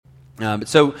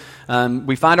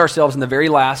We find ourselves in the very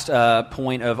last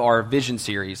point of our vision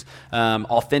series,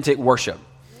 authentic worship.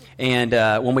 And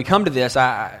when we come to this,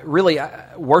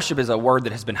 worship is a word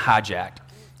that has been hijacked.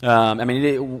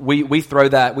 We throw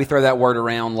that word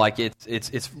around like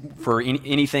it's for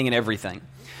anything and everything.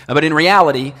 But in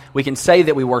reality, we can say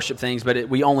that we worship things, but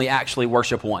we only actually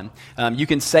worship one. You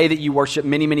can say that you worship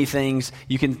many, many things.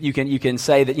 You can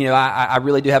say that I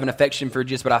really do have an affection for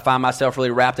Jesus, but I find myself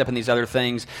really wrapped up in these other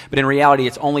things. But in reality,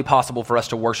 it's only possible for us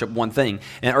to worship one thing.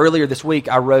 And earlier this week,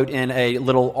 I wrote in a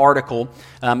little article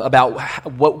about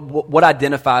what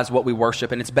identifies what we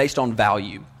worship, and it's based on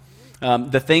value.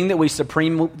 The thing that we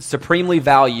supremely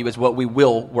value is what we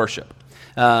will worship.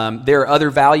 There are other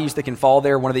values that can fall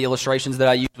there. One of the illustrations that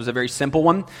I used was a very simple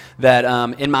one, that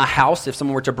in my house, if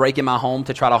someone were to break in my home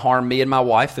to try to harm me and my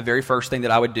wife, the very first thing that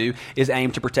I would do is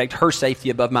aim to protect her safety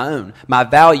above my own. My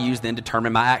values then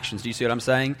determine my actions. Do you see what I'm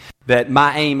saying? That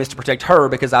my aim is to protect her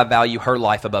because I value her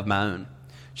life above my own.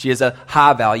 She is a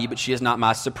high value, but she is not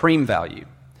my supreme value.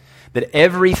 That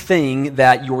everything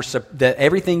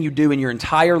everything you do in your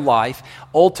entire life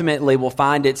ultimately will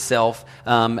find itself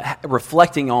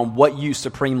reflecting on what you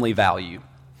supremely value.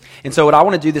 And so what I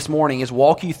want to do this morning is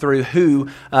walk you through who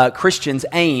Christians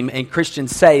aim and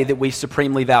Christians say that we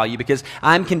supremely value, because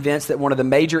I'm convinced that one of the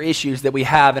major issues that we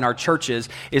have in our churches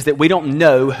is that we don't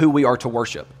know who we are to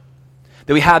worship.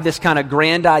 That we have this kind of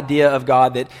grand idea of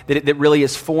God that really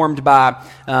is formed by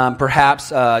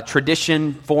perhaps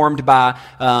tradition, formed by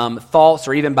thoughts,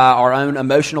 or even by our own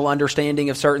emotional understanding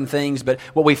of certain things. But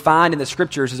what we find in the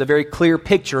Scriptures is a very clear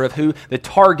picture of who the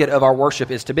target of our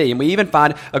worship is to be. And we even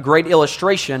find a great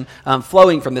illustration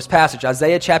flowing from this passage.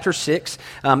 Isaiah chapter 6,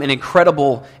 an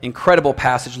incredible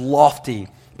passage, lofty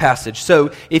passage.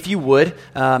 So if you would,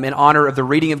 in honor of the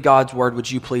reading of God's Word, would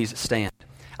you please stand?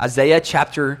 Isaiah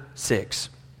chapter 6.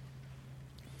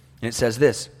 And it says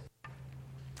this: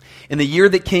 In the year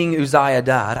that King Uzziah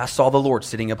died, I saw the Lord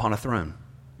sitting upon a throne,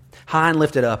 high and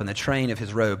lifted up, and the train of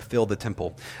his robe filled the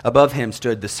temple. Above him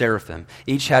stood the seraphim.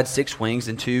 Each had 6 wings,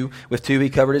 and with two he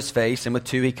covered his face, and with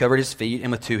 2 he covered his feet,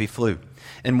 and with 2 he flew.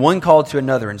 And one called to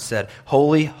another and said,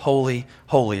 Holy, holy,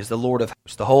 holy is the Lord of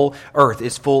hosts. The whole earth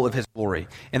is full of his glory.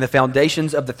 And the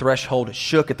foundations of the threshold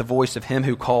shook at the voice of him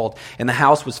who called, and the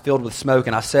house was filled with smoke.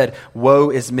 And I said,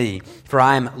 Woe is me, for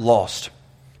I am lost.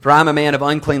 For I am a man of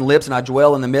unclean lips, and I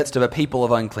dwell in the midst of a people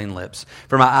of unclean lips.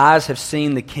 For my eyes have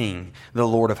seen the King, the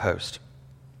Lord of hosts.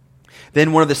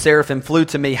 Then one of the seraphim flew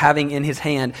to me, having in his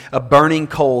hand a burning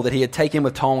coal that he had taken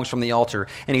with tongs from the altar.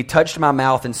 And he touched my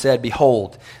mouth and said,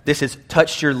 Behold, this has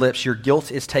touched your lips. Your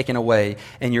guilt is taken away,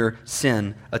 and your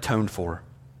sin atoned for.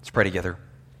 Let's pray together.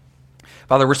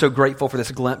 Father, we're so grateful for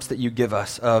this glimpse that you give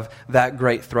us of that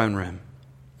great throne room.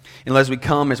 And as we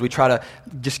try to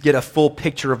just get a full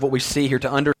picture of what we see here, to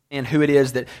understand who it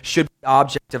is that should be the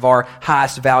object of our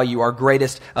highest value, our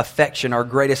greatest affection, our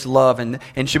greatest love, and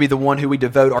should be the one who we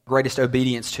devote our greatest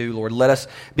obedience to, Lord. Let us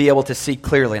be able to see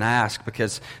clearly. And I ask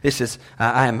because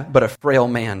I am but a frail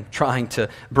man trying to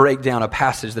break down a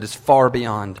passage that is far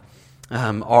beyond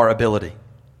our ability.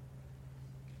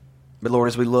 But Lord,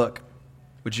 as we look,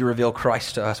 would you reveal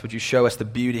Christ to us? Would you show us the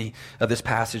beauty of this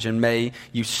passage? And may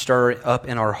you stir up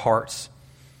in our hearts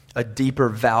a deeper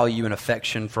value and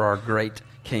affection for our great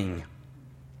King.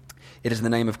 It is in the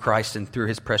name of Christ and through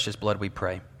his precious blood we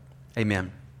pray.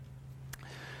 Amen.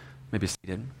 May be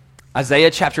seated. Isaiah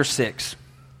chapter 6.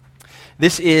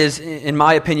 This is, in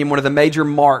my opinion, one of the major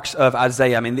marks of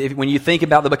Isaiah. I mean, when you think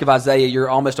about the book of Isaiah, you're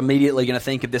almost immediately going to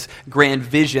think of this grand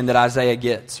vision that Isaiah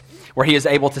gets, where he is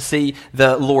able to see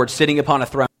the Lord sitting upon a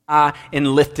throne, high and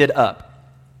lifted up.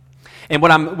 And what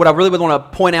I really would want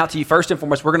to point out to you first and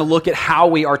foremost, we're going to look at how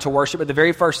we are to worship. But the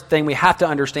very first thing we have to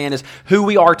understand is who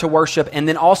we are to worship. And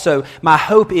then also, my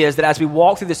hope is that as we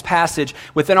walk through this passage,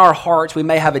 within our hearts, we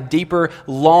may have a deeper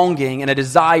longing and a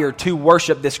desire to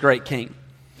worship this great King.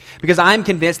 Because I'm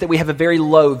convinced that we have a very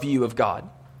low view of God.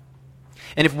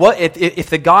 And if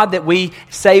the God that we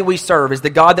say we serve is the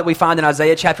God that we find in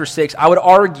Isaiah chapter 6, I would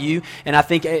argue, and I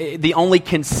think the only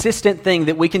consistent thing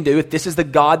that we can do, if this is the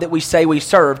God that we say we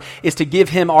serve, is to give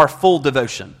him our full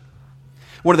devotion.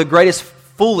 One of the greatest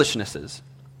foolishnesses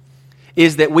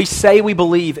is that we say we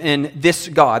believe in this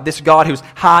God who's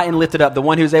high and lifted up, the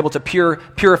one who's able to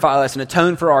purify us and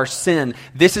atone for our sin.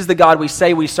 This is the God we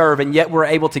say we serve, and yet we're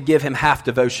able to give him half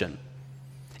devotion.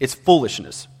 It's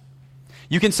foolishness.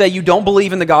 You can say you don't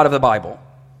believe in the God of the Bible.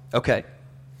 Okay.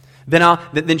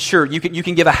 Then sure, you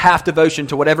can give a half devotion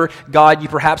to whatever God you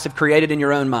perhaps have created in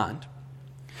your own mind.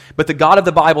 But the God of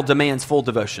the Bible demands full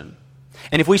devotion.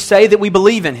 And if we say that we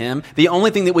believe in him, the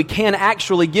only thing that we can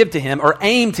actually give to him or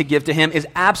aim to give to him is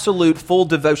absolute full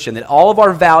devotion. That all of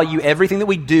our value, everything that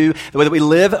we do, the way that we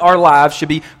live our lives should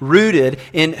be rooted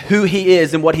in who he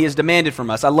is and what he has demanded from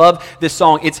us. I love this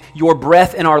song. It's your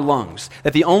breath in our lungs.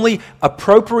 That the only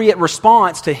appropriate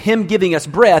response to him giving us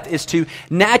breath is to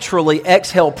naturally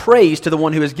exhale praise to the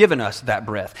one who has given us that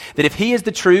breath. That if he is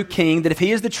the true king, that if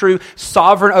he is the true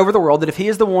sovereign over the world, that if he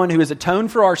is the one who has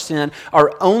atoned for our sin,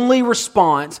 our only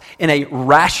response in a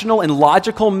rational and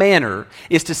logical manner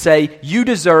is to say, you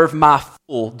deserve my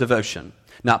full devotion.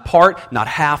 Not part, not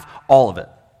half, all of it.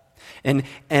 And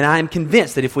I am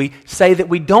convinced that if we say that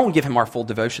we don't give him our full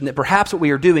devotion, that perhaps what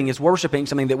we are doing is worshiping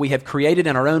something that we have created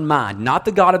in our own mind, not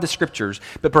the God of the Scriptures,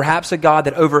 but perhaps a God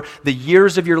that over the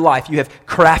years of your life you have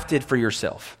crafted for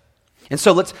yourself. And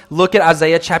so let's look at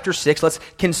Isaiah chapter 6. Let's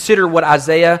consider what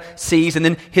Isaiah sees and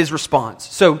then his response.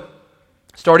 So,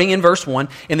 starting in verse 1,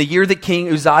 in the year that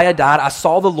King Uzziah died, I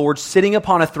saw the Lord sitting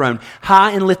upon a throne,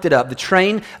 high and lifted up. The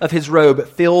train of his robe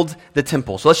filled the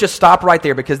temple. So let's just stop right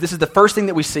there because this is the first thing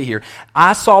that we see here.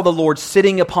 I saw the Lord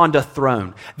sitting upon the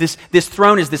throne. This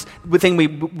throne is this thing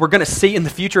we're going to see in the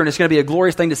future, and it's going to be a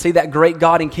glorious thing to see that great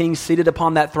God and King seated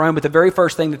upon that throne. But the very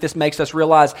first thing that this makes us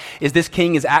realize is this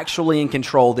King is actually in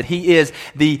control, that he is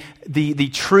the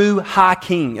true high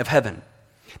King of heaven.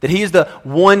 That he is the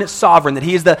one sovereign, that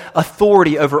he is the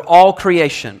authority over all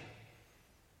creation.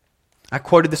 I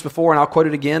quoted this before and I'll quote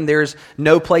it again. There's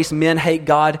no place men hate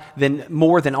God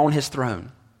more than on his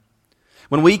throne.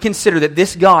 When we consider that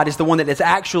this God is the one that is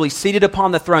actually seated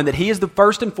upon the throne, that he is the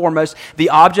first and foremost,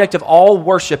 the object of all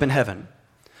worship in heaven.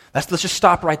 Let's just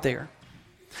stop right there.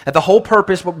 At the whole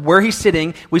purpose, where he's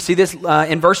sitting, we see this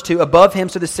in verse 2, above him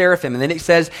stood the seraphim. And then it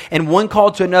says, and one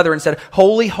called to another and said,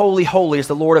 holy, holy, holy is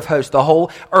the Lord of hosts. The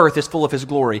whole earth is full of his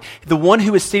glory. The one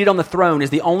who is seated on the throne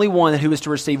is the only one who is to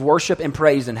receive worship and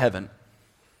praise in heaven.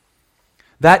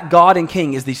 That God and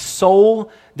King is the sole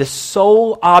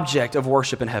object of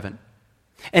worship in heaven.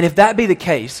 And if that be the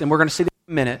case, and we're going to see that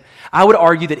in a minute, I would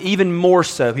argue that even more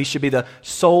so, he should be the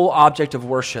sole object of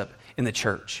worship in the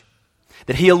church.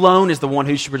 That he alone is the one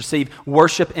who should receive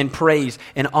worship and praise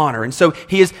and honor. And so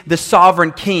he is the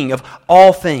sovereign king of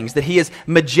all things. That he is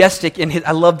majestic in his,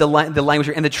 I love the language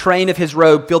here, and the train of his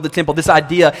robe filled the temple. This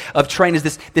idea of train is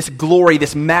this glory,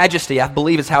 this majesty, I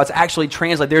believe is how it's actually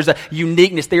translated. There's a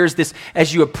uniqueness. There's this,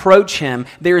 as you approach him,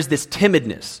 there's this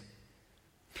timidness.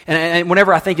 And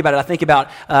whenever I think about it, I think about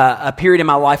a period in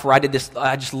my life where I did this,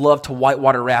 I just loved to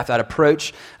whitewater raft. I'd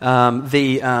approach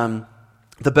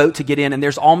the boat to get in, and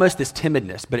there's almost this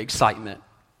timidness, but excitement,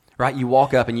 right? You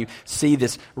walk up and you see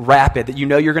this rapid that you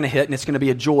know you're going to hit, and it's going to be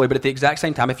a joy, but at the exact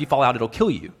same time, if you fall out, it'll kill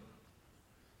you.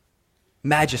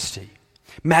 Majesty.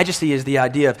 Majesty is the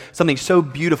idea of something so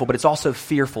beautiful, but it's also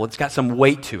fearful. It's got some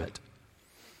weight to it.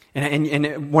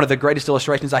 And one of the greatest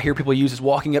illustrations I hear people use is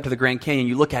walking up to the Grand Canyon.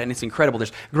 You look at it, and it's incredible.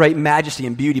 There's great majesty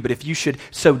and beauty, but if you should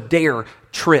so dare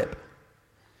trip,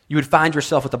 you would find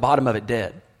yourself at the bottom of it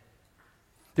dead.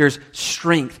 There's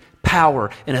strength, power,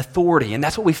 and authority. And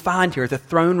that's what we find here at the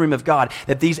throne room of God,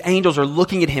 that these angels are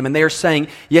looking at him and they are saying,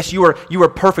 yes, you are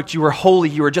perfect, you are holy,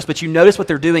 you are just, but you notice what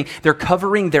they're doing? They're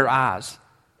covering their eyes.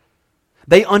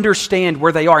 They understand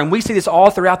where they are. And we see this all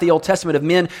throughout the Old Testament of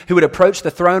men who would approach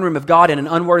the throne room of God in an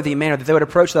unworthy manner, that they would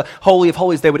approach the Holy of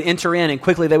Holies, they would enter in, and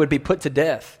quickly they would be put to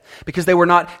death because they were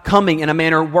not coming in a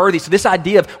manner worthy. So this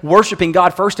idea of worshiping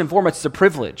God first and foremost is a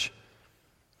privilege.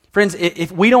 Friends,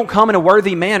 if we don't come in a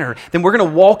worthy manner, then we're going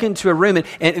to walk into a room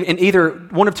and either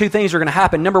one of two things are going to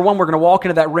happen. Number one, we're going to walk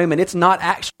into that room and it's not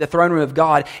actually the throne room of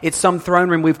God. It's some throne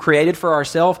room we've created for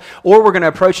ourselves. Or we're going to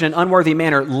approach it in an unworthy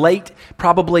manner late,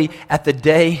 probably at the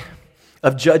day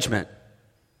of judgment.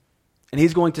 And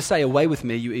he's going to say, away with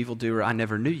me, you evildoer, I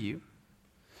never knew you.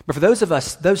 But for those of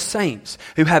us, those saints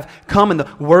who have come in the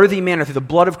worthy manner through the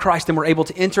blood of Christ, then we're able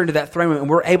to enter into that throne room and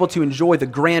we're able to enjoy the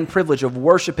grand privilege of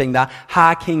worshiping the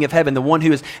high King of heaven, the one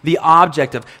who is the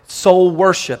object of soul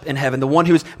worship in heaven, the one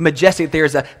who is majestic.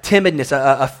 There's a timidness,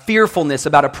 a fearfulness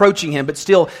about approaching him, but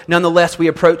still, nonetheless, we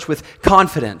approach with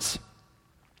confidence.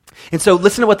 And so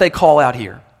listen to what they call out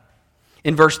here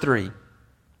in verse 3.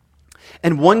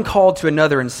 And one called to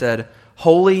another and said,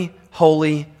 holy,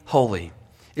 holy, holy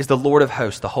is the Lord of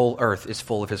hosts. The whole earth is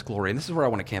full of his glory. And this is where I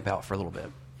want to camp out for a little bit.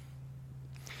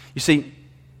 You see,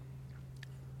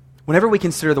 whenever we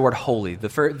consider the word holy, the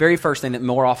very first thing that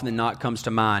more often than not comes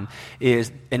to mind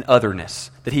is an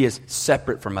otherness, that he is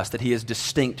separate from us, that he is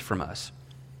distinct from us.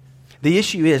 The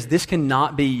issue is this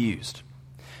cannot be used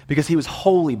because he was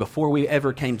holy before we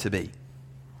ever came to be.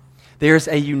 There's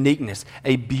a uniqueness,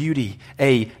 a beauty,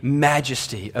 a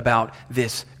majesty about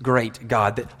this great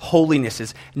God. That holiness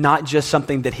is not just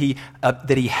something that he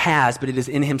has, but it is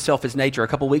in himself, his nature. A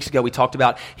couple weeks ago, we talked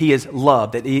about he is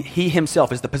love, that he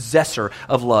himself is the possessor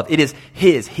of love. It is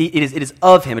his. It is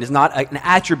of him. It is not an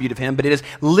attribute of him, but it is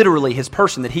literally his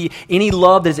person. That any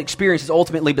love that is experienced is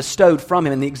ultimately bestowed from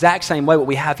him. In the exact same way, what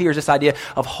we have here is this idea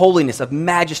of holiness, of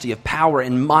majesty, of power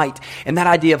and might. And that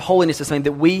idea of holiness is something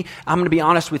that I'm going to be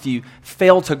honest with you,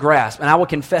 fail to grasp. And I will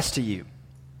confess to you,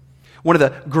 one of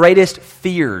the greatest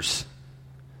fears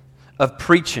of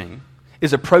preaching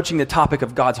is approaching the topic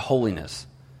of God's holiness.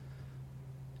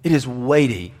 It is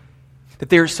weighty, that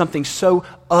there is something so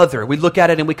other. We look at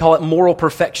it and we call it moral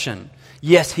perfection.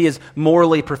 Yes, he is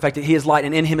morally perfected. He is light,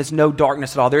 and in him is no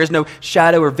darkness at all. There is no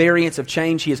shadow or variance of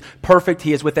change. He is perfect.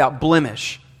 He is without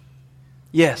blemish.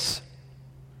 Yes,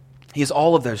 he is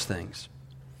all of those things.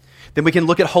 Then we can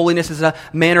look at holiness as a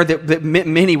manner that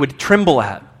many would tremble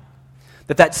at.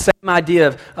 That same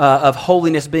idea of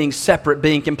holiness being separate,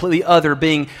 being completely other,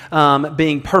 being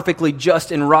perfectly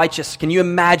just and righteous. Can you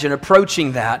imagine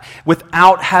approaching that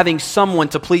without having someone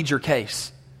to plead your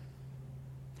case?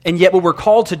 And yet what we're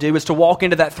called to do is to walk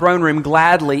into that throne room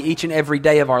gladly each and every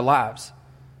day of our lives.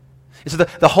 And so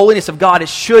the holiness of God, it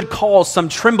should cause some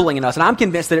trembling in us. And I'm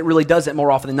convinced that it really does it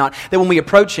more often than not. That when we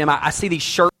approach him, I see these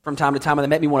shirts from time to time and they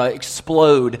make me want to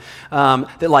explode.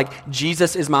 That like,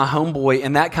 Jesus is my homeboy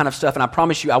and that kind of stuff. And I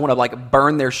promise you, I want to like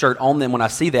burn their shirt on them when I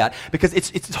see that. Because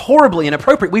it's horribly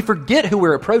inappropriate. We forget who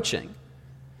we're approaching.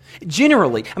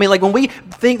 Generally, I mean, like when we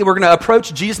think that we're going to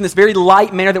approach Jesus in this very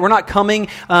light manner, that we're not coming,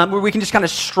 where we can just kind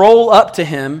of stroll up to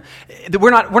him, that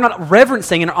we're not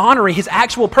reverencing and honoring his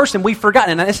actual person, we've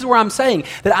forgotten. And this is where I'm saying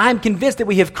that I'm convinced that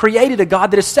we have created a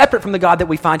God that is separate from the God that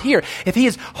we find here. If he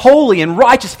is holy and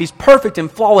righteous, if he's perfect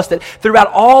and flawless, that throughout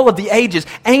all of the ages,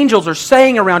 angels are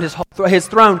saying around his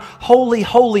throne, holy,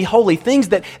 holy, holy, things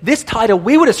that this title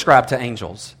we would ascribe to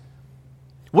angels.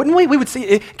 Wouldn't we? We would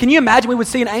see. Can you imagine? We would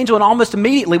see an angel, and almost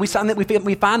immediately we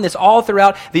find this all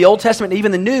throughout the Old Testament, and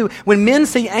even the New. When men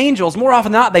see angels, more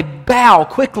often than not, they bow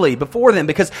quickly before them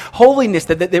because holiness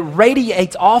that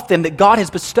radiates off them, that God has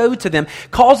bestowed to them,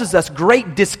 causes us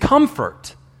great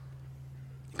discomfort.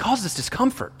 It causes us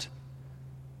discomfort.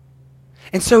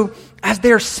 And so, as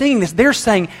they're seeing this, they're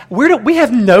saying, "We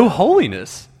have no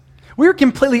holiness. We're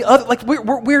completely other, like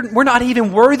we're not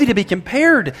even worthy to be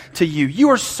compared to you. You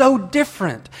are so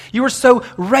different. You are so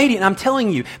radiant." I'm telling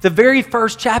you, the very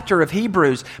first chapter of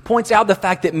Hebrews points out the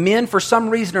fact that men, for some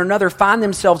reason or another, find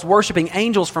themselves worshiping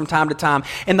angels from time to time.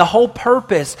 And the whole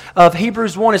purpose of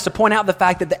Hebrews 1 is to point out the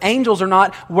fact that the angels are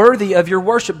not worthy of your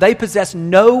worship. They possess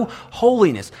no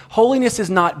holiness. Holiness is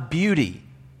not beauty.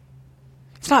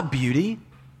 It's not beauty.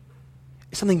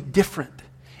 It's something different.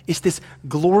 It's this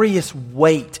glorious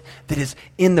weight that is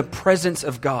in the presence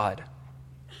of God.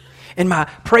 And my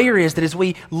prayer is that as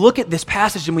we look at this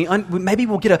passage and maybe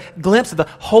we'll get a glimpse of the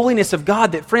holiness of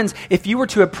God, that friends, if you were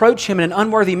to approach him in an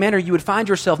unworthy manner, you would find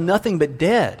yourself nothing but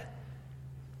dead.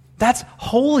 That's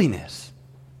holiness.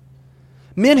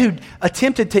 Men who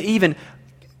attempted to even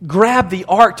grab the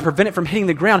ark to prevent it from hitting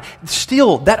the ground,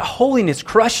 still that holiness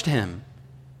crushed him.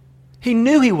 He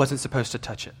knew he wasn't supposed to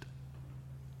touch it.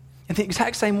 In the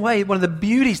exact same way, one of the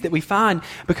beauties that we find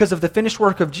because of the finished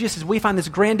work of Jesus is we find this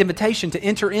grand invitation to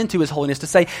enter into his holiness, to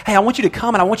say, hey, I want you to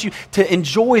come and I want you to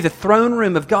enjoy the throne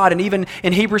room of God. And even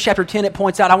in Hebrews chapter 10, it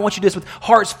points out, I want you to do this with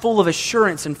hearts full of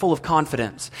assurance and full of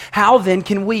confidence. How then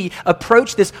can we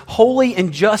approach this holy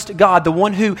and just God, the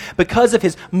one who, because of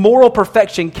his moral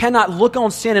perfection, cannot look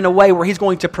on sin in a way where he's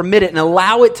going to permit it and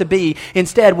allow it to be?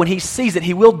 Instead, when he sees it,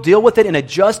 he will deal with it in a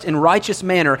just and righteous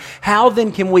manner. How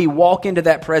then can we walk into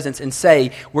that presence and say,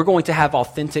 we're going to have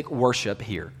authentic worship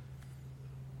here?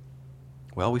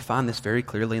 Well, we find this very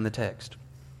clearly in the text.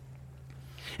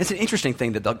 It's an interesting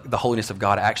thing that the holiness of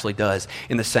God actually does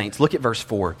in the saints. Look at verse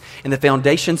 4. And the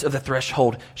foundations of the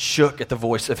threshold shook at the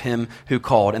voice of him who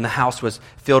called, and the house was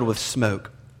filled with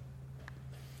smoke.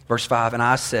 Verse 5, and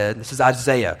I said, this is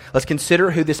Isaiah. Let's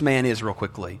consider who this man is real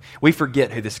quickly. We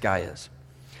forget who this guy is.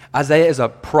 Isaiah is a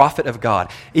prophet of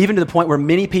God, even to the point where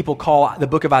many people call the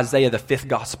book of Isaiah the fifth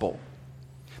gospel.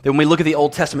 That when we look at the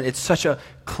Old Testament, it's such a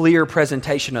clear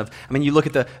presentation of, you look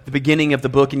at the beginning of the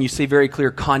book and you see very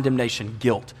clear condemnation,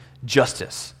 guilt,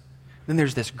 justice. Then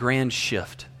there's this grand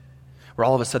shift where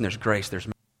all of a sudden there's grace,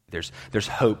 there's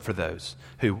hope for those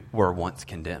who were once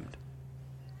condemned.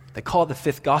 They call it the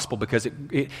fifth gospel because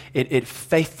it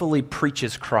faithfully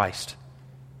preaches Christ.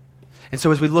 And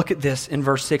so as we look at this in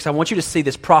verse 6, I want you to see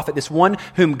this prophet, this one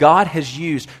whom God has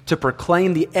used to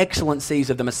proclaim the excellencies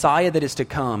of the Messiah that is to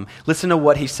come. Listen to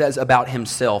what he says about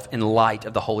himself in light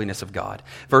of the holiness of God.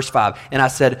 Verse 5, and I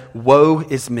said, woe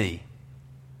is me.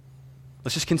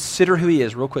 Let's just consider who he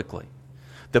is real quickly.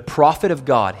 The prophet of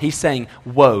God, he's saying,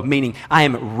 woe, meaning I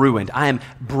am ruined, I am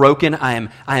broken, I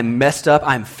am messed up,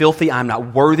 I am filthy, I am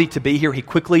not worthy to be here. He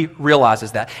quickly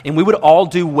realizes that. And we would all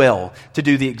do well to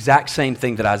do the exact same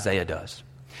thing that Isaiah does.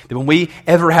 That when we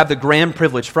ever have the grand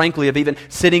privilege, frankly, of even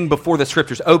sitting before the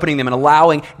Scriptures, opening them and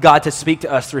allowing God to speak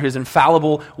to us through His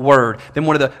infallible Word, then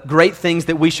one of the great things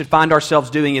that we should find ourselves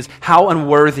doing is how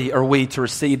unworthy are we to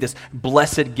receive this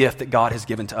blessed gift that God has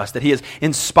given to us, that He has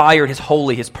inspired His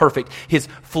holy, His perfect, His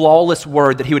flawless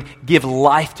Word, that He would give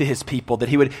life to His people, that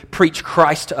He would preach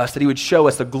Christ to us, that He would show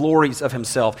us the glories of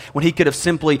Himself, when He could have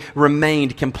simply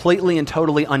remained completely and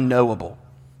totally unknowable.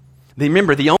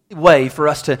 Remember, the only way for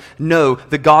us to know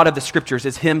the God of the Scriptures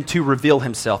is Him to reveal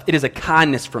Himself. It is a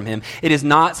kindness from Him. It is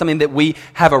not something that we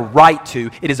have a right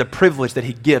to. It is a privilege that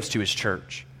He gives to His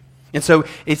church. And so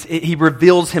He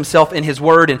reveals Himself in His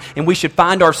Word, and we should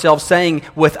find ourselves saying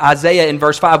with Isaiah in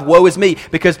verse 5, woe is me,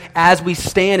 because as we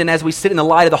stand and as we sit in the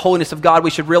light of the holiness of God, we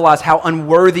should realize how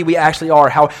unworthy we actually are,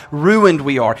 how ruined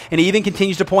we are. And He even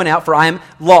continues to point out, for I am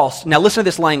lost. Now listen to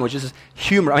this language. This is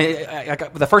humor.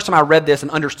 The first time I read this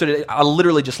and understood it, I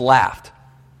literally just laughed.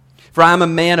 For I am a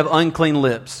man of unclean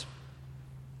lips.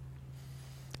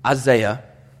 Isaiah,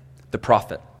 the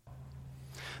prophet,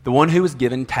 the one who was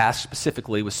given task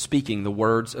specifically was speaking the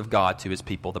words of God to his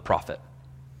people, the prophet.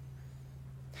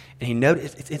 And he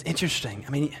noted, it's interesting. I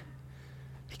mean,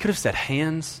 he could have said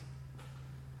hands.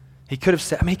 He could have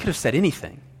said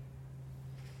anything.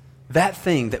 That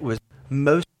thing that was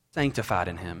most sanctified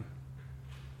in him,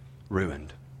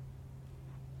 ruined.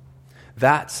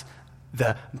 That's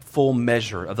the full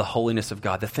measure of the holiness of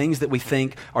God, the things that we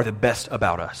think are the best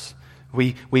about us.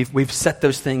 We've set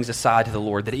those things aside to the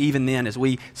Lord, that even then, as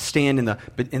we stand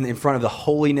in front of the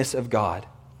holiness of God,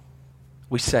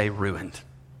 we say, ruined.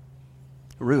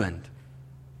 Ruined.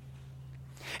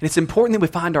 And it's important that we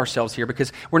find ourselves here,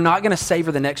 because we're not going to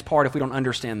savor the next part if we don't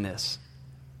understand this.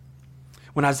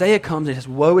 When Isaiah comes and says,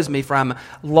 woe is me, for I'm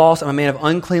lost, I'm a man of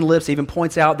unclean lips, he even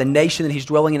points out the nation that he's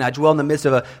dwelling in. I dwell in the midst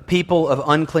of a people of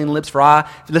unclean lips, for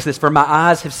my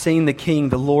eyes have seen the King,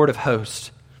 the Lord of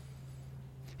hosts.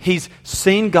 He's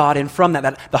seen God, and from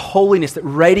that the holiness that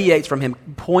radiates from Him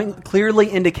clearly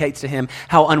indicates to him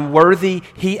how unworthy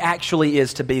he actually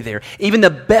is to be there. Even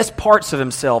the best parts of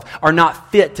himself are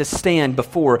not fit to stand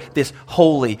before this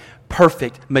holy,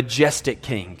 perfect, majestic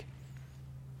King.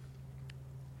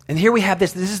 And here we have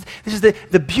this. This is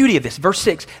the beauty of this. Verse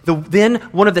 6, then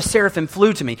one of the seraphim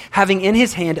flew to me, having in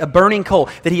his hand a burning coal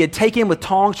that he had taken with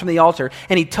tongs from the altar,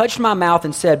 and he touched my mouth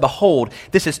and said, behold,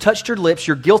 this has touched your lips,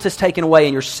 your guilt is taken away,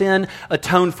 and your sin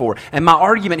atoned for. And my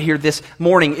argument here this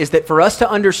morning is that for us to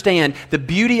understand the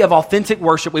beauty of authentic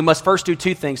worship, we must first do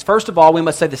two things. First of all, we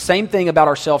must say the same thing about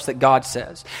ourselves that God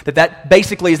says. That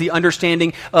basically is the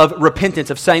understanding of repentance,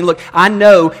 of saying, look, I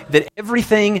know that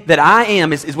everything that I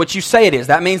am is what you say it is.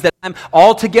 That means that I'm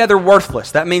altogether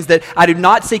worthless. That means that I do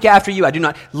not seek after you. I do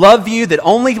not love you. The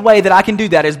only way that I can do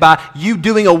that is by you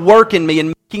doing a work in me and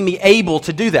making me able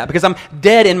to do that, because I'm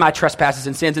dead in my trespasses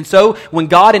and sins. And so when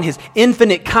God in His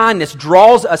infinite kindness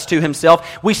draws us to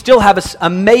Himself, we still have a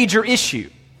major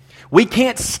issue. We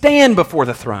can't stand before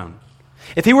the throne.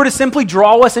 If He were to simply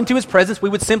draw us into His presence, we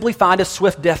would simply find a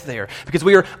swift death there, because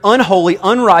we are unholy,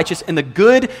 unrighteous, and the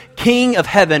good King of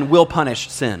heaven will punish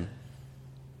sin.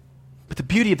 But the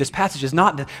beauty of this passage is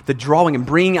not the drawing and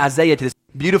bringing Isaiah to this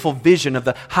beautiful vision of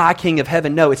the high King of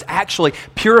heaven. No, it's actually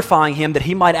purifying him that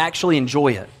he might actually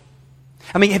enjoy it.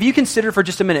 I mean, have you considered for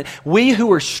just a minute, we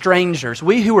who are strangers,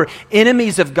 we who are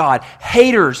enemies of God,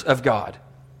 haters of God.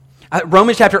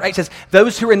 Romans chapter 8 says,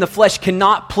 those who are in the flesh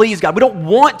cannot please God. We don't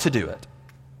want to do it.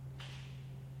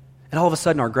 And all of a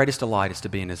sudden, our greatest delight is to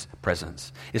be in His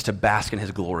presence, is to bask in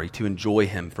His glory, to enjoy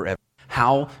Him forever.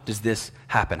 How does this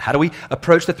happen? How do we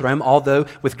approach the throne, although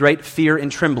with great fear and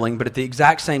trembling, but at the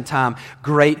exact same time,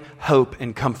 great hope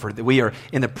and comfort that we are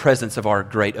in the presence of our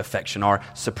great affection, our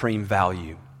supreme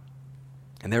value?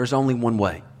 And there is only one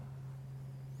way.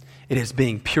 It is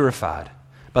being purified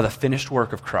by the finished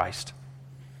work of Christ.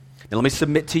 Now let me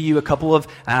submit to you a couple of,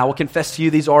 and I will confess to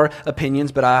you these are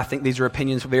opinions, but I think these are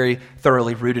opinions very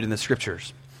thoroughly rooted in the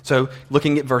Scriptures. So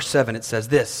looking at verse 7, it says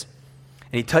this,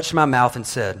 and He touched my mouth and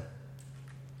said,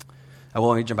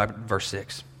 let me jump back to verse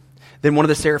 6. Then one of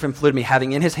the seraphim flew to me,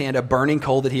 having in his hand a burning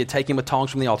coal that he had taken with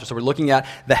tongs from the altar. So we're looking at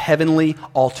the heavenly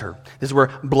altar. This is where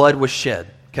blood was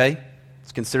shed, okay?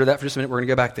 Let's consider that for just a minute. We're going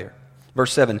to go back there.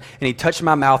 Verse 7, and he touched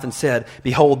my mouth and said,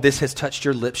 behold, this has touched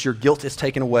your lips. Your guilt is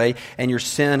taken away and your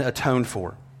sin atoned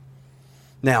for.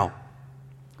 Now,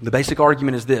 the basic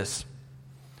argument is this.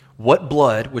 What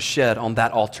blood was shed on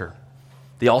that altar?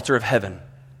 The altar of heaven.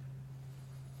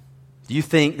 Do you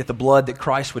think that the blood that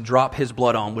Christ would drop his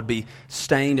blood on would be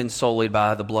stained and sullied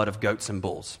by the blood of goats and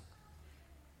bulls?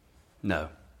 No,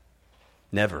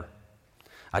 never.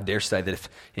 I dare say that if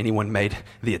anyone made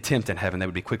the attempt in heaven, they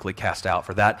would be quickly cast out,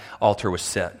 for that altar was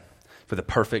set for the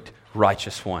perfect,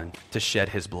 righteous one to shed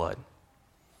his blood.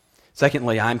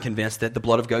 Secondly, I'm convinced that the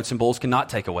blood of goats and bulls cannot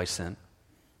take away sin.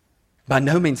 By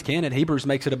no means can it. Hebrews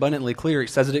makes it abundantly clear. It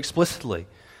says it explicitly.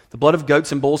 The blood of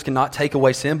goats and bulls cannot take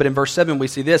away sin. But in verse 7 we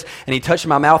see this, and he touched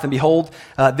my mouth, and behold,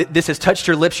 this has touched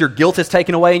your lips, your guilt is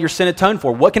taken away, and your sin atoned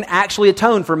for. What can actually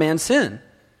atone for man's sin?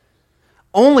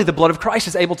 Only the blood of Christ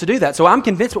is able to do that. So I'm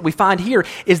convinced what we find here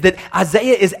is that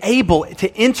Isaiah is able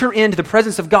to enter into the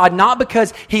presence of God, not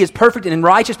because he is perfect and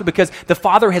righteous, but because the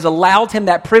Father has allowed him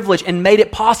that privilege and made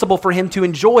it possible for him to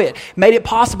enjoy it, made it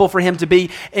possible for him to be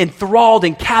enthralled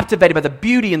and captivated by the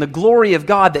beauty and the glory of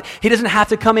God, that he doesn't have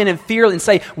to come in and fear and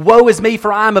say, woe is me,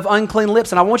 for I am of unclean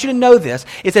lips. And I want you to know this.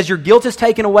 It says your guilt is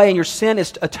taken away and your sin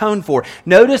is atoned for.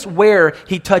 Notice where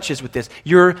he touches with this,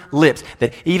 your lips,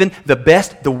 that even the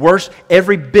best, the worst,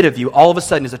 every bit of you all of a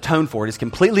sudden is atoned for. It is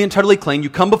completely and totally clean.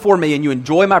 You come before me and you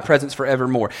enjoy my presence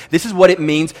forevermore. This is what it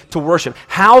means to worship.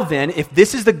 How then, if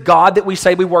this is the God that we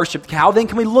say we worship, how then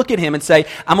can we look at him and say,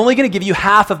 I'm only going to give you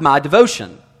half of my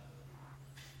devotion?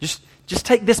 Just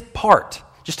take this part.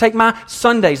 Just take my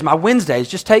Sundays, my Wednesdays.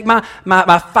 Just take my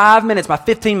 5 minutes, my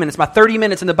 15 minutes, my 30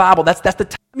 minutes in the Bible. That's the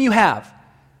time you have.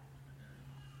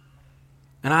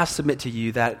 And I submit to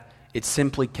you that it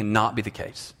simply cannot be the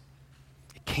case.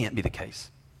 It can't be the case.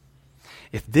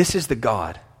 If this is the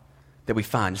God that we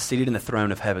find seated in the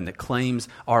throne of heaven, that claims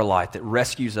our life, that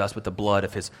rescues us with the blood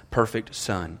of his perfect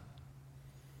Son,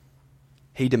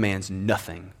 he demands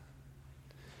nothing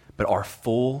but our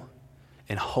full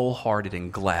and wholehearted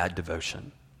and glad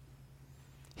devotion.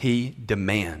 He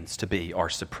demands to be our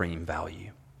supreme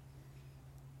value.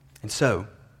 And so,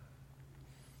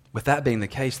 with that being the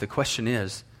case, the question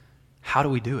is, how do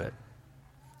we do it?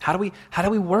 How do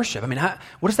we worship? I mean,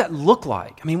 what does that look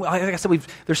like? I mean, like I said,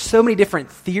 there's so many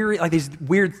different theories, like these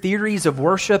weird theories of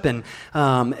worship and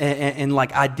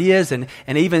like ideas, and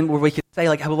even where we could say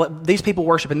like, well, these people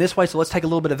worship in this way, so let's take a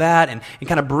little bit of that and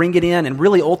kind of bring it in. And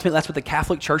really, ultimately, that's what the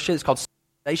Catholic Church is. It's called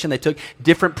synchronization. They took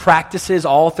different practices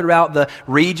all throughout the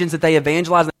regions that they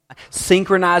evangelized, and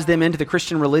synchronized them into the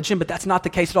Christian religion. But that's not the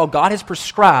case at all. God has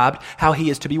prescribed how he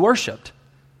is to be worshipped.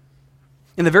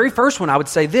 In the very first one, I would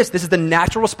say this is the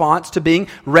natural response to being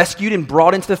rescued and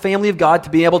brought into the family of God, to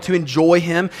be able to enjoy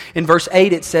him. In verse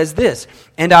 8, it says this,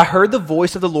 and I heard the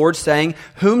voice of the Lord saying,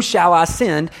 whom shall I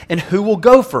send, and who will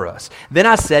go for us? Then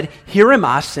I said, here am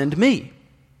I, send me.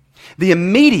 The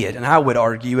immediate, and I would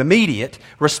argue immediate,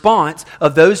 response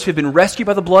of those who have been rescued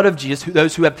by the blood of Jesus,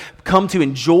 those who have come to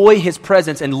enjoy his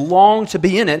presence and long to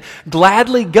be in it,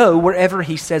 gladly go wherever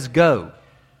he says go.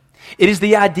 It is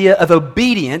the idea of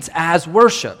obedience as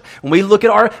worship. When we look at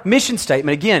our mission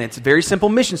statement, again, it's a very simple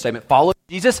mission statement. Follow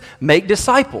Jesus, make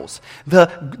disciples.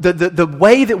 The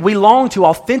way that we long to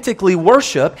authentically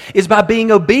worship is by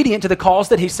being obedient to the cause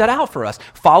that he set out for us.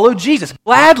 Follow Jesus.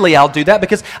 Gladly I'll do that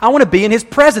because I want to be in his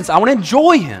presence. I want to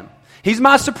enjoy him. He's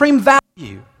my supreme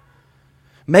value.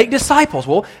 Make disciples.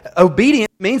 Well,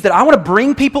 obedience means that I want to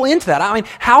bring people into that. I mean,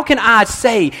 how can I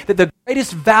say that the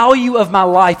greatest value of my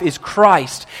life is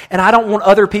Christ and I don't want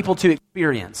other people to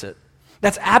experience it?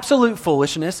 That's absolute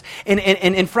foolishness.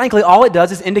 And frankly, all it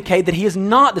does is indicate that he is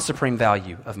not the supreme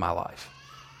value of my life.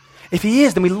 If he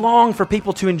is, then we long for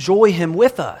people to enjoy him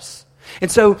with us.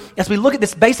 And so, as we look at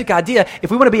this basic idea, if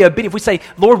we want to be obedient, if we say,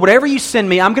 Lord, whatever you send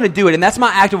me, I'm going to do it, and that's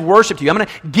my act of worship to you. I'm going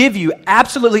to give you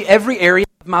absolutely every area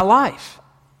of my life.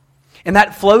 And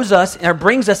that flows us, or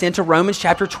brings us into Romans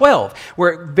chapter 12, where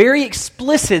it very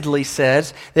explicitly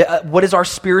says that, what is our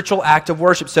spiritual act of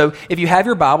worship. So if you have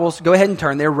your Bibles, go ahead and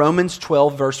turn there, Romans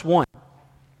 12, verse 1.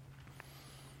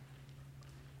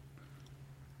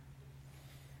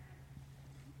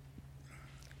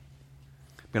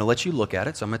 I'm going to let you look at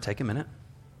it, so I'm going to take a minute.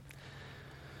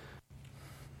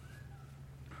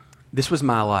 This was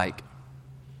my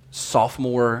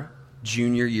sophomore,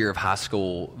 junior year of high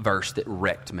school verse that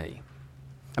wrecked me.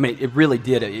 I mean, it really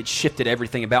did. It shifted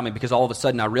everything about me because all of a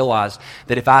sudden I realized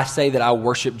that if I say that I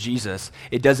worship Jesus,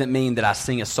 it doesn't mean that I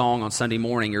sing a song on Sunday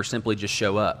morning or simply just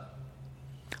show up.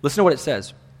 Listen to what it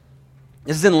says.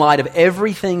 This is in light of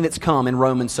everything that's come in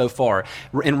Romans so far.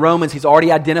 In Romans, he's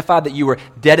already identified that you were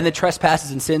dead in the trespasses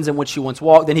and sins in which you once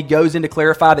walked. Then he goes in to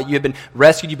clarify that you have been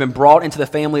rescued, you've been brought into the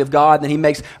family of God. Then he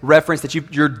makes reference that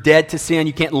you're dead to sin,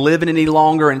 you can't live in it any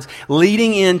longer. And it's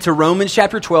leading into Romans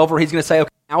chapter 12 where he's going to say, okay,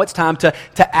 now it's time to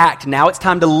act. Now it's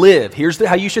time to live. Here's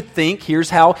how you should think.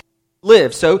 Here's how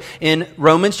live. So in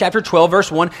Romans chapter 12,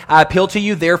 verse 1, I appeal to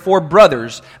you, therefore,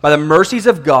 brothers, by the mercies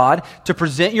of God, to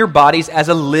present your bodies as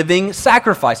a living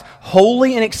sacrifice,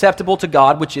 holy and acceptable to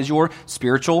God, which is your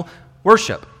spiritual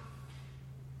worship.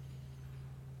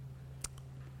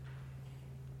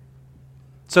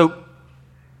 So,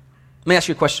 let me ask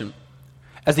you a question.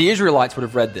 As the Israelites would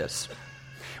have read this,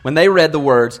 when they read the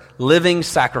words living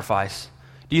sacrifice,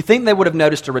 do you think they would have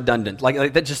noticed a redundant?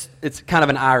 Like that just, it's kind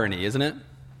of an irony, isn't it?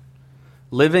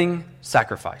 Living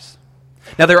sacrifice.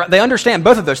 Now, they understand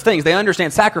both of those things. They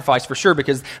understand sacrifice for sure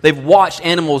because they've watched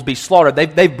animals be slaughtered.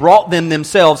 They've brought them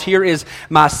themselves. Here is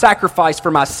my sacrifice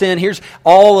for my sin. Here's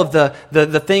all of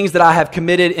the things that I have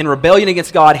committed in rebellion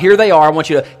against God. Here they are. I want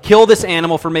you to kill this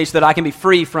animal for me so that I can be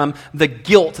free from the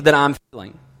guilt that I'm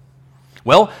feeling.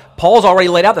 Well, Paul's already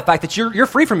laid out the fact that you're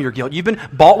free from your guilt. You've been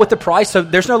bought with the price, so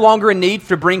there's no longer a need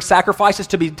to bring sacrifices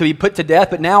to be put to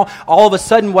death. But now, all of a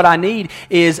sudden, what I need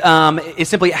is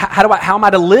simply how am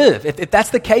I to live? If that's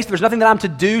the case, there's nothing that I'm to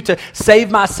do to save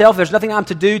myself. There's nothing I'm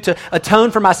to do to atone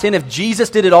for my sin. If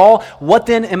Jesus did it all, what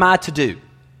then am I to do?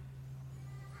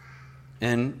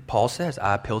 And Paul says,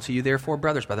 I appeal to you, therefore,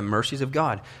 brothers, by the mercies of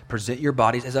God, present your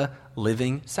bodies as a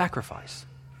living sacrifice.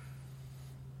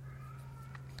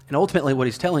 And ultimately what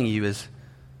he's telling you is,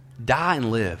 die and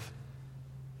live.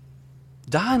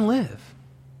 Die and live.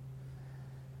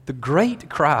 The great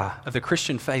cry of the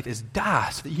Christian faith is die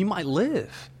so that you might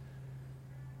live.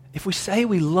 If we say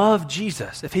we love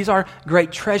Jesus, if he's our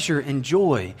great treasure and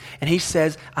joy, and he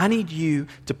says, I need you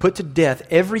to put to death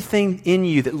everything in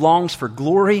you that longs for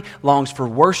glory, longs for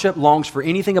worship, longs for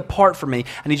anything apart from me,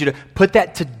 I need you to put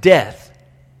that to death.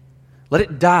 Let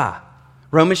it die.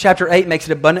 Romans chapter 8 makes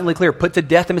it abundantly clear. Put to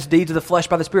death the misdeeds of the flesh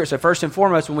by the Spirit. So first and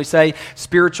foremost, when we say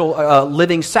spiritual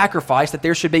living sacrifice, that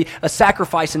there should be a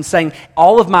sacrifice in saying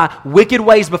all of my wicked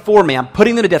ways before me, I'm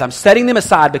putting them to death. I'm setting them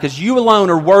aside because you alone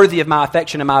are worthy of my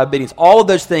affection and my obedience. All of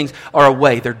those things are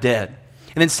away. They're dead.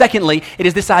 And then secondly, it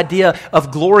is this idea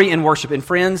of glory and worship. And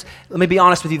friends, let me be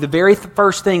honest with you. The very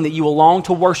first thing that you will long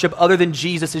to worship other than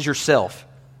Jesus is yourself.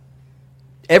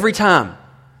 Every time.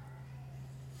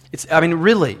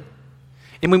 Really.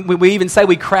 And we even say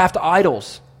we craft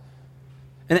idols.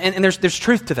 And there's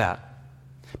truth to that.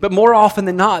 But more often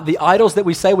than not, the idols that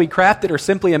we say we crafted are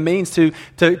simply a means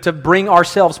to bring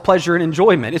ourselves pleasure and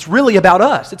enjoyment. It's really about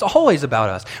us. It's always about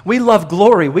us. We love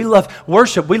glory. We love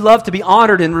worship. We love to be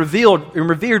honored and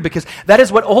revered because that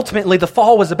is what ultimately the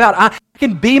fall was about. I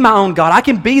can be my own God. I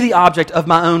can be the object of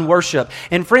my own worship.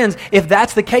 And friends, if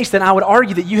that's the case, then I would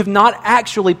argue that you have not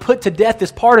actually put to death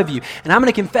this part of you. And I'm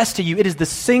going to confess to you, it is the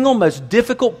single most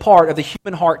difficult part of the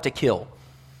human heart to kill.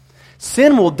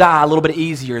 Sin will die a little bit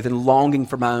easier than longing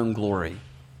for my own glory.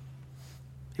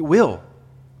 It will.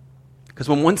 Because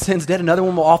when one sin's dead, another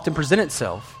one will often present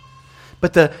itself.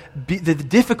 But the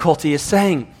difficulty is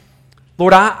saying,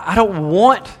 Lord, I don't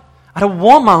want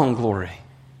my own glory.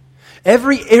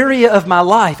 Every area of my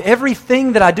life,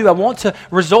 everything that I do, I want to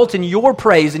result in your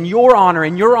praise and your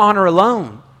honor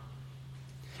alone.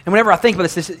 And whenever I think about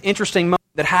this interesting moment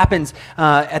that happens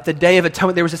at the Day of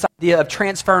Atonement, there was this idea of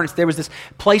transference. There was this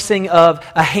placing of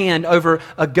a hand over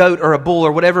a goat or a bull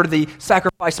or whatever the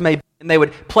sacrifice may be, and they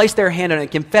would place their hand on it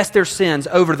and confess their sins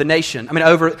over the nation.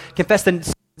 Confess the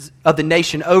sins of the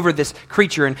nation over this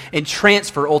creature and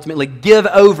transfer, ultimately, give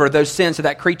over those sins to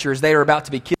that creature as they are about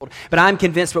to be killed. But I'm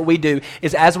convinced what we do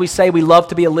is as we say we love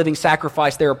to be a living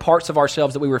sacrifice, there are parts of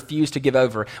ourselves that we refuse to give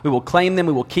over. We will claim them,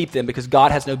 we will keep them because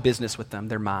God has no business with them.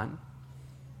 They're mine.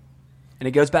 And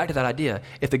it goes back to that idea.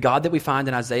 If the God that we find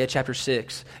in Isaiah chapter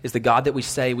 6 is the God that we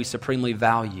say we supremely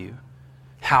value,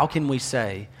 how can we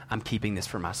say, I'm keeping this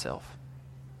for myself?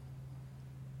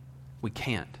 We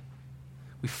can't.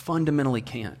 We fundamentally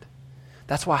can't.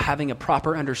 That's why having a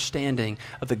proper understanding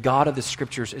of the God of the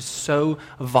Scriptures is so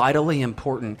vitally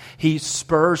important. He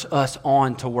spurs us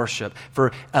on to worship.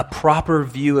 For a proper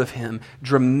view of Him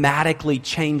dramatically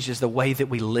changes the way that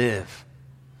we live.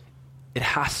 It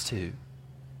has to.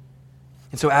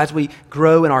 And so as we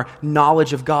grow in our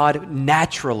knowledge of God,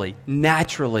 naturally,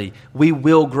 we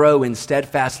will grow in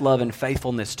steadfast love and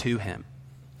faithfulness to Him.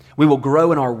 We will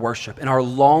grow in our worship, in our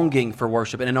longing for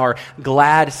worship, and in our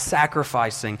glad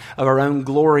sacrificing of our own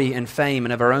glory and fame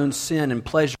and of our own sin and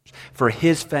pleasures for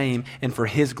His fame and for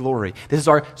His glory. This is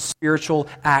our spiritual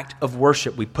act of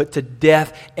worship. We put to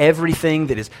death everything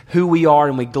that is who we are,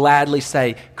 and we gladly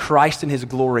say, Christ and His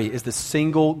glory is the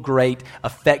single great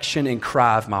affection and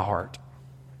cry of my heart.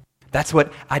 That's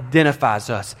what identifies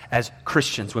us as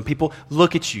Christians. When people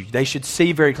look at you, they should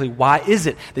see very clearly, why is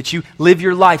it that you live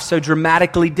your life so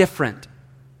dramatically different?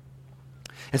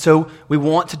 And so we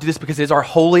want to do this because it is our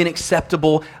holy and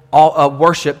acceptable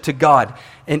worship to God.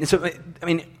 And so, I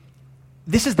mean,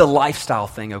 this is the lifestyle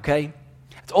thing, okay?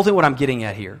 That's ultimately what I'm getting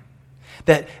at here.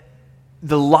 That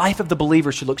the life of the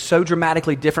believer should look so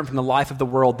dramatically different from the life of the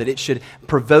world that it should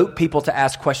provoke people to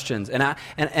ask questions. And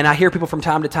I hear people from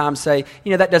time to time say,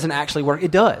 that doesn't actually work.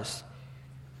 It does.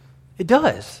 It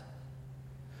does.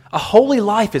 A holy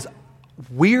life is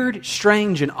weird,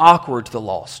 strange, and awkward to the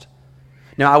lost.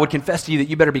 Now, I would confess to you that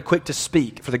you better be quick to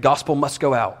speak, for the gospel must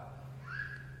go out.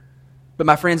 But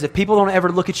my friends, if people don't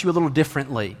ever look at you a little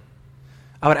differently,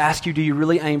 I would ask you, do you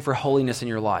really aim for holiness in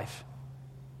your life?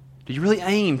 Do you really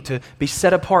aim to be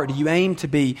set apart? Do you aim to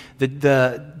be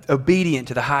the obedient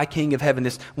to the high King of heaven,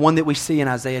 this one that we see in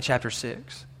Isaiah chapter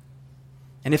 6?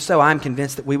 And if so, I'm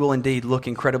convinced that we will indeed look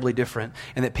incredibly different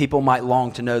and that people might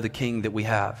long to know the King that we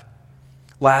have.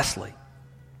 Lastly,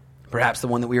 perhaps the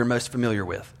one that we are most familiar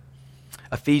with,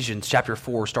 Ephesians chapter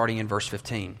 4, starting in verse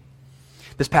 15.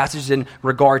 This passage is in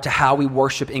regard to how we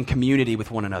worship in community with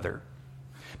one another.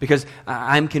 Because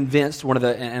I'm convinced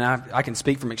I can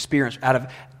speak from experience,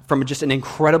 from just an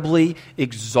incredibly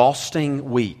exhausting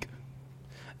week,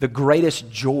 the greatest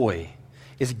joy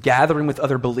is gathering with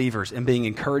other believers and being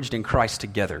encouraged in Christ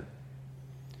together.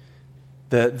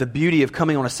 The beauty of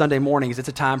coming on a Sunday morning is it's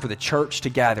a time for the church to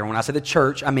gather. When I say the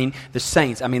church, I mean the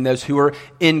saints. I mean those who are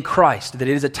in Christ. That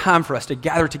it is a time for us to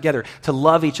gather together, to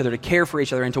love each other, to care for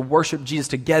each other, and to worship Jesus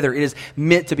together. It is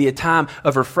meant to be a time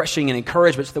of refreshing and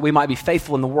encouragement so that we might be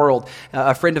faithful in the world.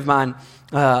 A friend of mine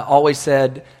always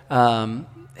said,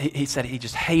 he said he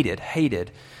just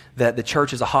hated that the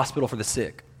church is a hospital for the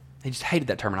sick. He just hated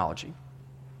that terminology.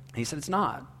 And he said, it's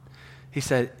not. He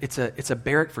said, it's a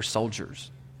barrack for soldiers.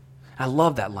 I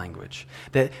love that language.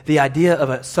 That the idea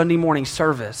of a Sunday morning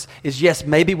service is, yes,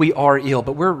 maybe we are ill,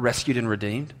 but we're rescued and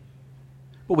redeemed.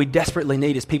 What we desperately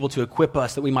need is people to equip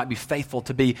us that we might be faithful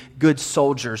to be good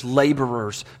soldiers,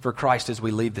 laborers for Christ as we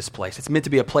leave this place. It's meant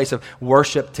to be a place of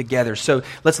worship together. So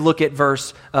let's look at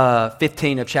verse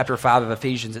 15 of chapter 5 of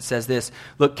Ephesians. It says this,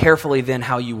 look carefully then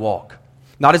how you walk,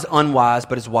 not as unwise,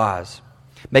 but as wise,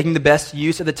 making the best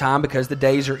use of the time because the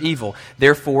days are evil.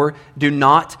 Therefore, do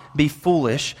not be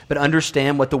foolish, but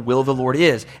understand what the will of the Lord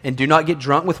is. And do not get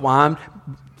drunk with wine,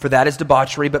 for that is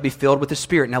debauchery, but be filled with the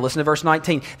Spirit. Now listen to verse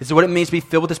 19. This is what it means to be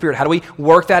filled with the Spirit. How do we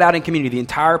work that out in community? The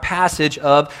entire passage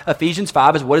of Ephesians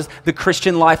 5 is, what does the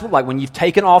Christian life look like? When you've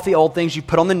taken off the old things, you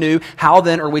put on the new, how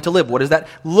then are we to live? What does that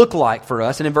look like for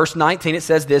us? And in verse 19 it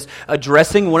says this,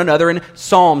 addressing one another in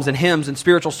psalms and hymns and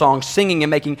spiritual songs, singing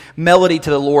and making melody to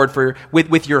the Lord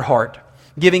with your heart,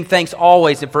 giving thanks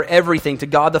always and for everything to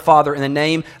God the Father in the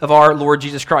name of our Lord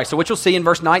Jesus Christ. So what you'll see in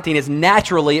verse 19 is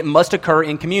naturally it must occur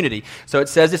in community. So it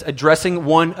says this, addressing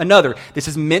one another. This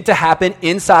is meant to happen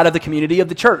inside of the community of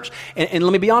the church. And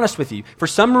let me be honest with you. For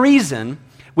some reason,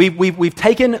 we've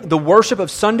taken the worship of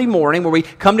Sunday morning where we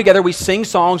come together, we sing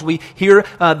songs, we hear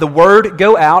the word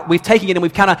go out. We've taken it and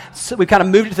we've kind of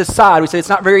moved it to the side. We say it's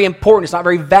not very important, it's not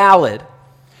very valid.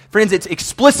 Friends, it's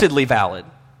explicitly valid.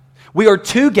 We are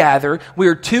to gather, we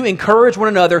are to encourage one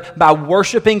another by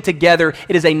worshiping together.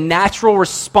 It is a natural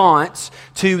response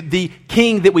to the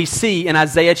King that we see in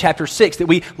Isaiah chapter 6, that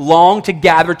we long to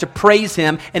gather to praise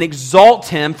Him and exalt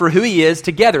Him for who He is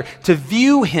together, to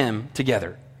view Him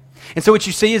together. And so what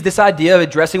you see is this idea of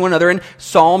addressing one another in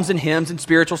psalms and hymns and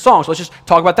spiritual songs. Let's just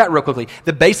talk about that real quickly.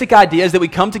 The basic idea is that we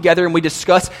come together and we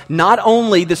discuss not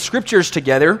only the Scriptures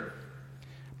together,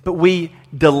 but we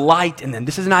delight in them.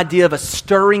 This is an idea of a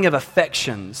stirring of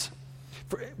affections.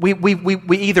 We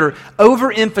either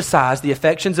overemphasize the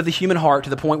affections of the human heart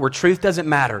to the point where truth doesn't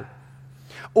matter,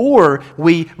 or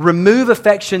we remove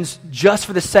affections just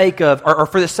for the sake of, or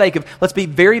for the sake of, let's be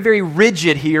very, very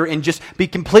rigid here and just be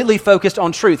completely focused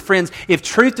on truth. Friends, if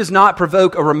truth does not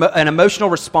provoke an emotional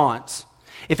response,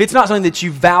 if it's not something that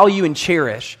you value and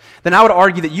cherish, then I would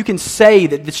argue that you can say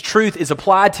that this truth is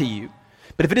applied to you.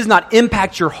 But if it does not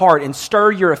impact your heart and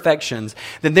stir your affections,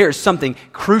 then there is something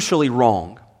crucially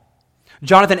wrong.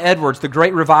 Jonathan Edwards, the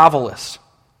great revivalist,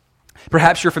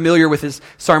 perhaps you're familiar with his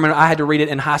sermon. I had to read it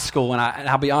in high school, and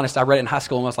I'll be honest, I read it in high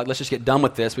school and I was like, let's just get done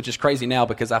with this, which is crazy now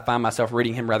because I find myself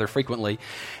reading him rather frequently.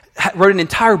 wrote an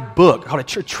entire book called a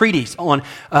treatise on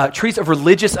treatise of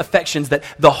religious affections, that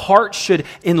the heart should,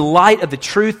 in light of the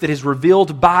truth that is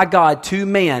revealed by God to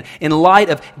man, in light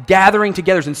of gathering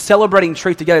together and celebrating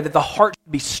truth together, that the heart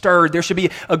should be stirred. There should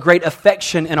be a great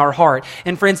affection in our heart.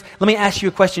 And friends, let me ask you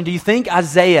a question. Do you think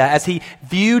Isaiah, as he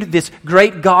viewed this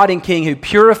great God and King who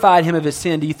purified him of his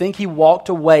sin, do you think he walked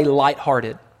away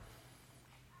lighthearted?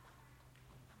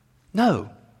 No.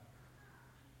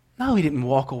 No, he didn't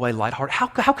walk away lighthearted.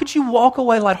 How could you walk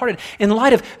away lighthearted in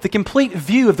light of the complete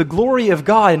view of the glory of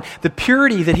God and the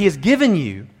purity that he has given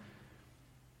you?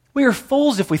 We are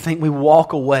fools if we think we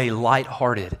walk away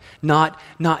lighthearted, not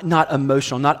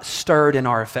emotional, not stirred in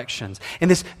our affections.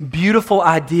 And this beautiful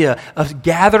idea of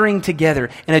gathering together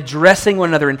and addressing one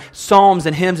another in psalms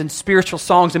and hymns and spiritual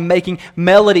songs and making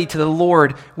melody to the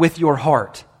Lord with your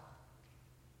heart.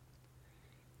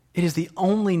 It is the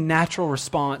only natural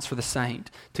response for the saint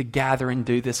to gather and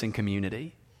do this in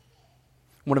community.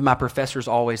 One of my professors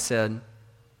always said,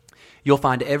 you'll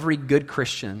find every good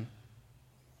Christian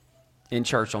in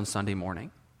church on Sunday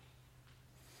morning.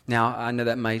 Now, I know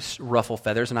that may ruffle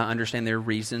feathers, and I understand there are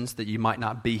reasons that you might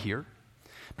not be here.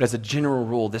 But as a general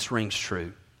rule, this rings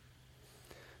true.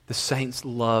 The saints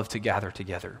love to gather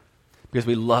together because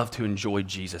we love to enjoy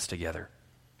Jesus together.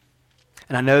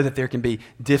 And I know that there can be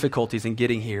difficulties in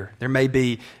getting here. There may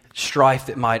be strife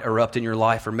that might erupt in your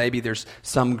life, or maybe there's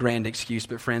some grand excuse.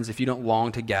 But friends, if you don't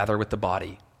long to gather with the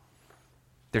body,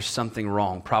 there's something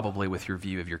wrong probably with your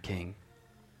view of your King.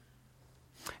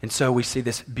 And so we see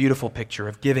this beautiful picture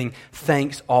of giving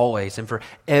thanks always and for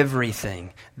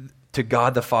everything to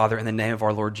God the Father in the name of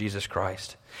our Lord Jesus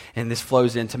Christ. And this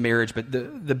flows into marriage, but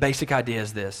the basic idea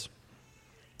is this.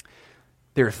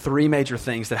 There are three major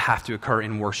things that have to occur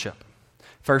in worship.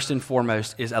 First and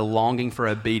foremost is a longing for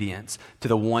obedience to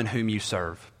the one whom you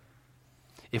serve.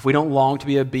 If we don't long to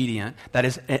be obedient, that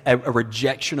is a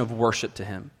rejection of worship to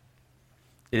him.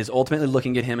 It is ultimately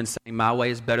looking at him and saying, my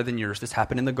way is better than yours. This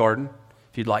happened in the garden,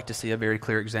 if you'd like to see a very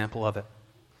clear example of it.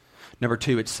 Number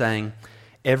two, it's saying,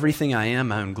 everything I am,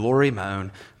 my own glory,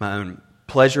 my own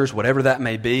pleasures, whatever that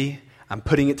may be, I'm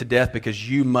putting it to death because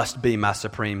you must be my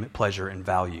supreme pleasure and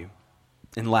value.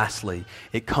 And lastly,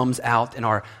 it comes out in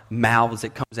our mouths,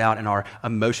 it comes out in our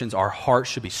emotions. Our hearts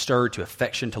should be stirred to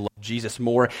affection to love Jesus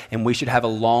more, and we should have a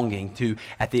longing to,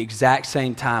 at the exact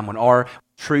same time when our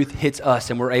truth hits us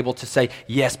and we're able to say,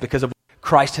 yes, because of what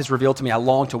Christ has revealed to me, I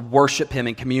long to worship him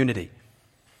in community.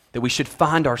 That we should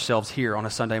find ourselves here on a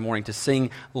Sunday morning to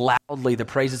sing loudly the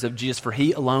praises of Jesus, for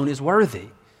he alone is worthy.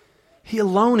 He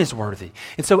alone is worthy.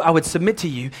 And so I would submit to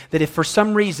you that if for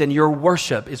some reason your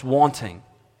worship is wanting,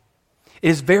 it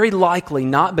is very likely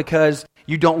not because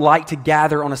you don't like to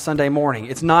gather on a Sunday morning.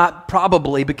 It's not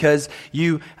probably because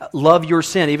you love your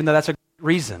sin, even though that's a great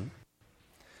reason.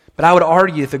 But I would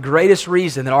argue that the greatest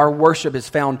reason that our worship is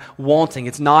found wanting,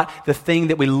 it's not the thing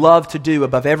that we love to do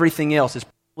above everything else, is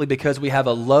probably because we have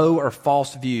a low or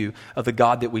false view of the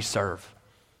God that we serve.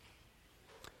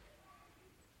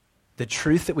 The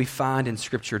truth that we find in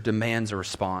Scripture demands a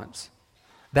response.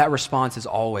 That response is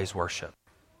always worship.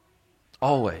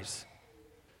 Always.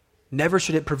 Never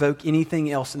should it provoke anything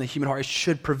else in the human heart. It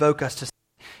should provoke us to say,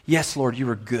 yes, Lord, you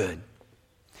are good.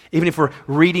 Even if we're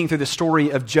reading through the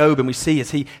story of Job and we see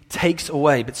as he takes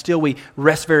away, but still we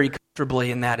rest very comfortably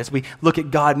in that as we look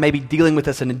at God maybe dealing with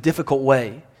us in a difficult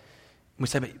way. We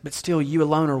say, but still you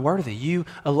alone are worthy. You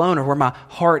alone are where my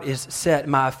heart is set,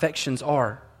 my affections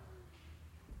are.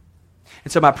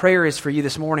 And so my prayer is for you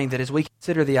this morning that as we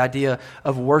consider the idea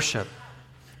of worship,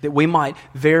 that we might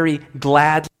very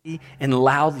gladly and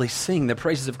loudly sing the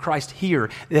praises of Christ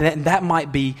here, and that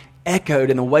might be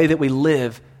echoed in the way that we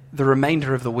live the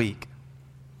remainder of the week.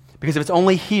 Because if it's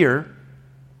only here,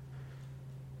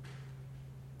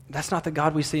 that's not the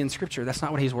God we see in Scripture. That's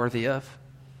not what he's worthy of.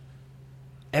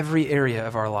 Every area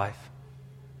of our life.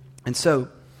 And so,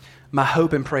 my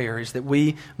hope and prayer is that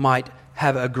we might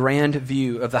have a grand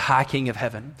view of the high King of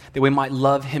heaven, that we might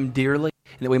love him dearly,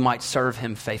 and that we might serve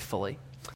him faithfully.